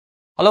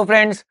Hello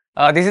friends,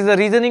 this is a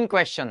reasoning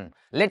question.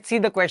 Let's see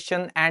the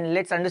question and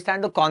let's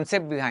understand the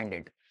concept behind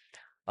it.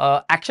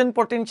 Action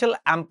potential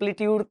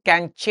amplitude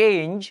can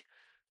change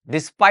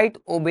despite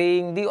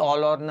obeying the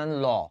all or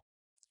none law.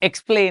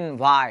 Explain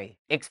why,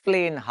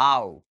 explain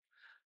how.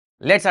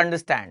 Let's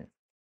understand.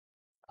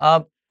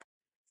 Uh,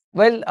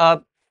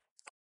 well,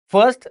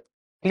 first,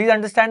 please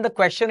understand the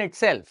question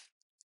itself.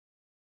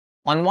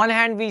 On one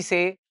hand, we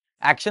say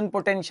action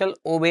potential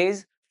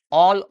obeys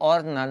all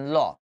or none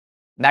law.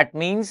 That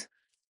means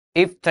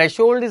if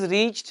threshold is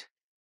reached,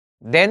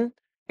 then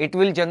it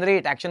will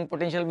generate, action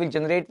potential will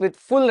generate with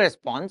full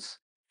response,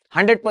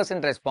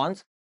 100%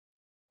 response,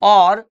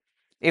 or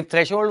if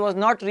threshold was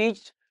not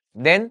reached,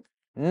 then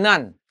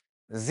none,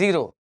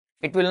 zero,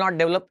 it will not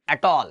develop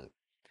at all.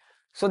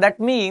 So that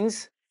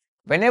means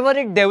whenever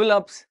it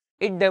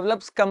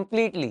develops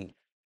completely,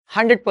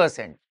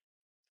 100%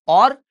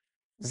 or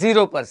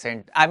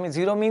 0%. I mean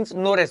 0 means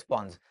no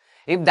response.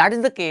 If that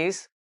is the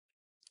case,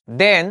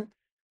 then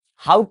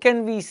how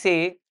can we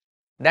say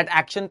that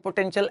action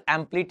potential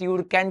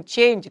amplitude can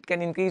change, it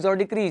can increase or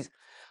decrease?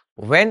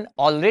 When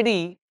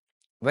already,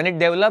 when it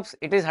develops,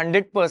 it is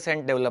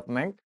 100%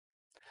 development,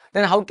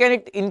 then how can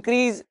it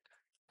increase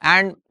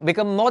and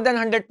become more than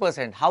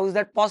 100%? How is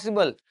that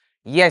possible?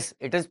 Yes,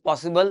 it is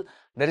possible.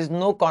 There is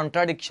no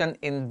contradiction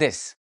in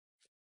this.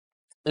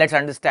 Let's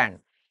understand.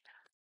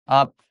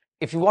 Uh,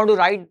 if you want to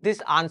write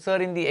this answer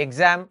in the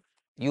exam,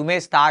 you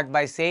may start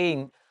by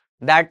saying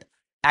that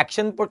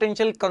action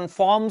potential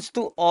conforms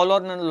to all or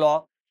none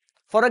law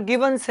for a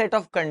given set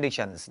of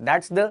conditions.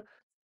 That's the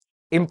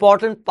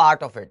important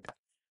part of it.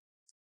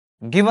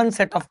 Given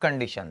set of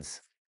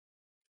conditions.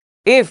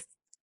 If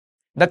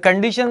the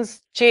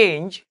conditions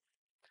change,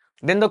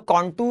 then the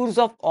contours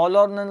of all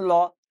or none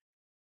law,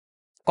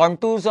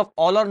 contours of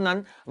all or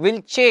none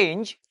will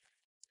change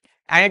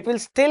and it will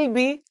still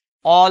be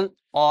all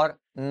or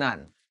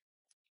none.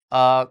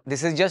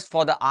 This is just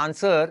for the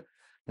answer.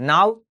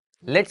 Now,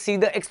 let's see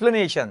the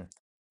explanation.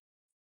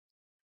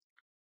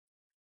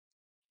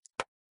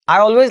 I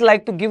always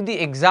like to give the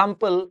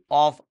example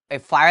of a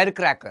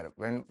firecracker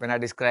when I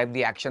describe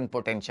the action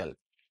potential.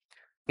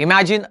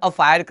 Imagine a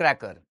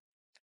firecracker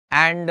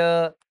and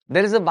there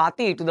is a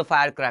bati to the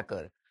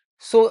firecracker.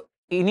 So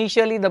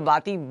initially the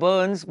bati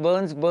burns,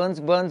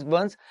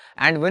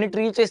 and when it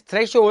reaches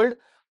threshold,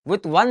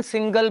 with one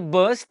single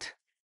burst,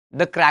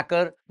 the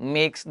cracker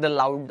makes the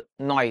loud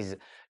noise.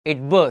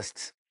 It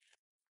bursts.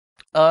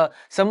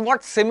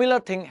 Somewhat similar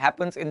thing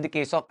happens in the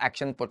case of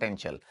action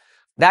potential,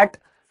 that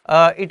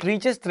it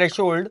reaches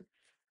threshold,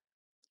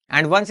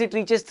 and once it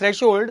reaches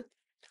threshold,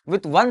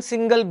 with one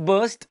single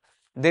burst,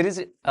 there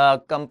is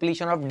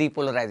completion of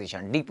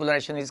depolarization.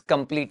 Depolarization is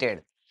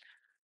completed.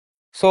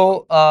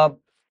 So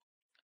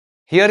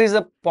here is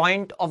a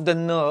point of the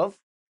nerve,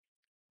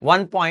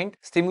 one point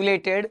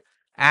stimulated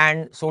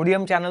and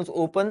sodium channels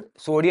open,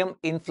 sodium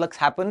influx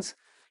happens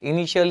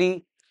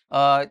initially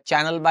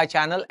channel by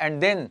channel, and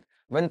then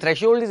when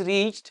threshold is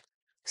reached,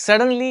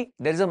 suddenly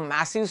there is a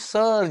massive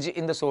surge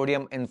in the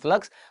sodium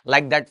influx,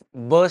 like that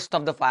burst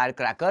of the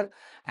firecracker,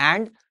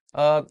 and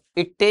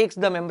it takes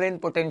the membrane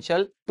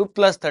potential to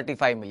plus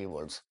 35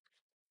 millivolts.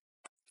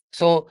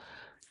 So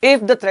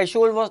if the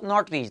threshold was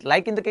not reached,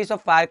 like in the case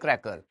of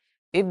firecracker,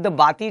 if the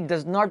bati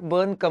does not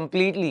burn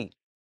completely,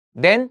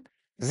 then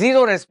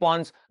zero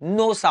response,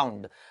 no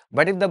sound.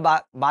 But if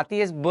the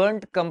bati is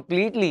burnt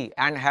completely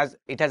and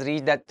it has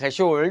reached that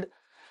threshold,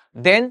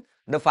 then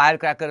the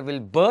firecracker will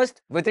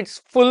burst with its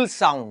full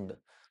sound.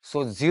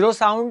 So zero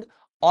sound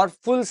or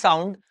full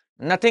sound,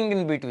 nothing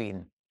in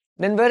between.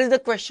 Then where is the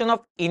question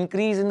of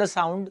increase in the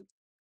sound,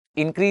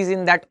 increase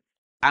in that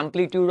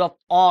amplitude of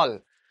all?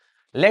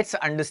 Let's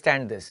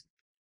understand this.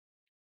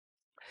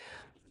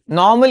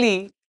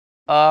 Normally,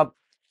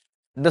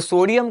 the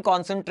sodium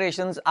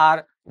concentrations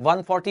are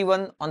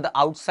 141 on the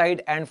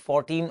outside and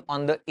 14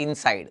 on the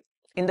inside.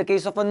 In the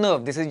case of a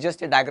nerve, this is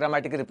just a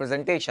diagrammatic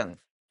representation.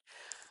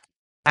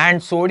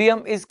 And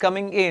sodium is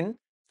coming in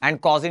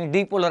and causing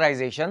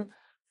depolarization,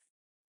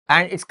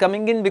 and it's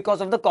coming in because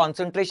of the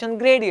concentration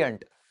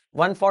gradient.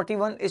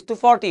 141 is to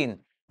 14.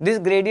 This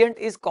gradient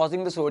is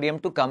causing the sodium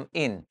to come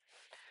in.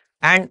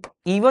 And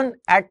even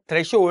at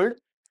threshold,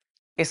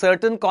 a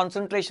certain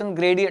concentration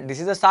gradient, this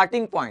is a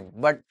starting point,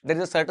 but there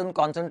is a certain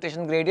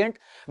concentration gradient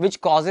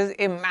which causes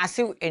a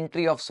massive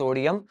entry of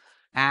sodium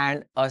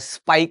and a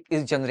spike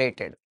is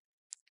generated.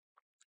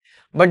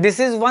 But this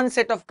is one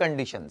set of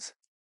conditions.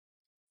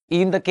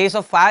 In the case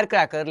of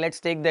firecracker, let's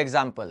take the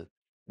example.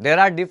 There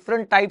are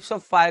different types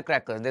of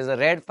firecrackers. There is a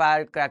red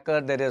firecracker,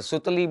 there is a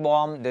Sutali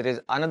bomb, there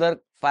is another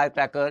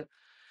firecracker.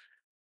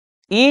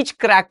 Each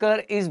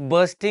cracker is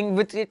bursting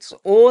with its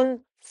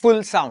own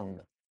full sound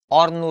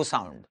or no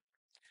sound.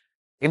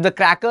 If the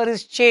cracker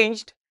is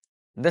changed,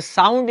 the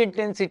sound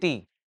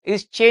intensity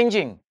is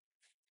changing.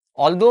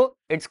 Although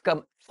it's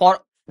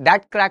for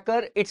that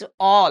cracker, it's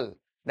all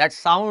that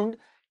sound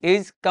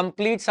is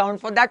complete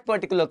sound for that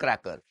particular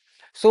cracker.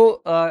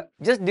 So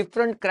just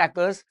different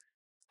crackers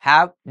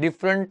have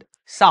different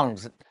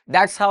sounds.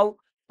 That's how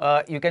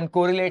you can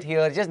correlate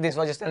here. Just this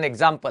was just an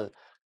example.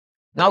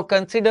 Now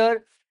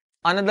consider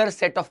another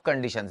set of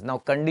conditions. Now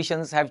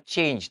conditions have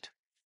changed.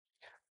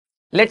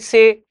 Let's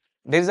say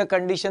there is a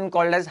condition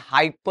called as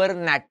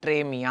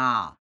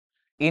hypernatremia,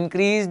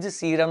 increased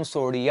serum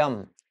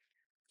sodium,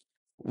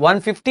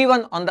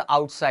 151 on the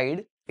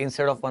outside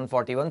instead of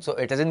 141, so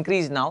it has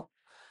increased now,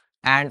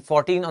 and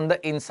 14 on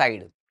the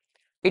inside.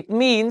 It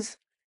means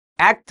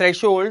at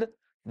threshold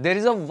there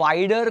is a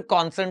wider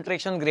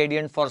concentration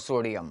gradient for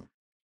sodium.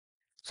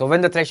 So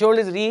when the threshold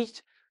is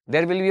reached,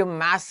 there will be a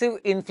massive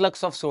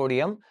influx of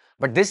sodium,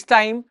 but this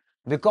time,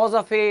 because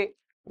of a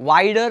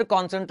wider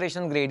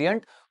concentration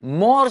gradient,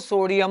 more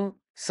sodium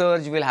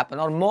surge will happen,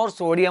 or more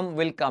sodium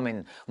will come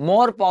in,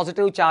 more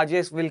positive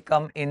charges will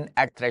come in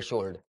at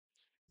threshold.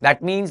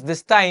 That means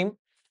this time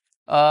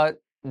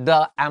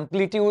the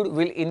amplitude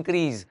will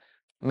increase,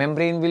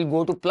 membrane will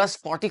go to plus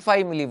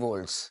 45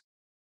 millivolts.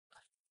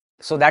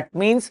 So that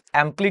means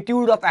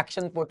amplitude of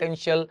action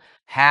potential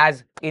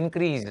has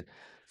increased.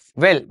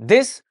 Well,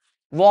 this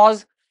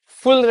was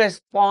full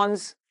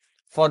response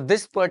for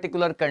this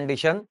particular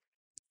condition,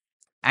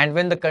 and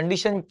when the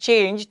condition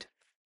changed,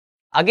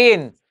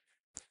 again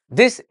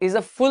this is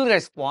a full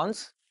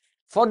response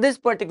for this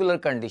particular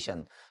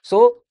condition.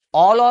 So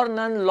all or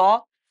none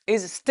law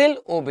is still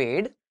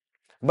obeyed,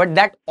 but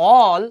that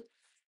all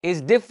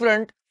is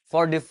different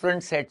for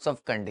different sets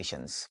of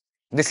conditions.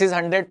 This is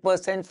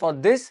 100% for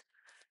this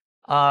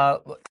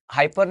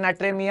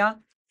hypernatremia,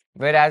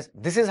 whereas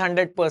this is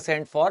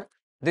 100% for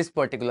this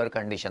particular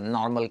condition,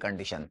 normal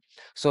condition.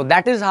 So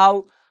that is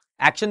how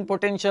action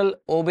potential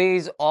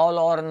obeys all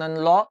or none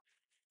law.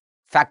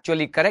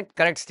 Factually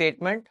correct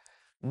statement,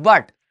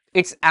 but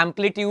its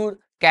amplitude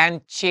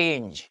can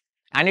change,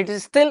 and it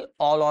is still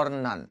all or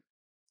none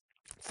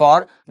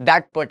for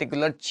that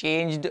particular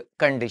changed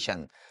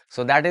condition.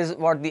 So that is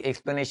what the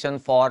explanation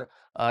for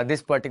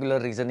this particular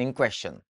reasoning question.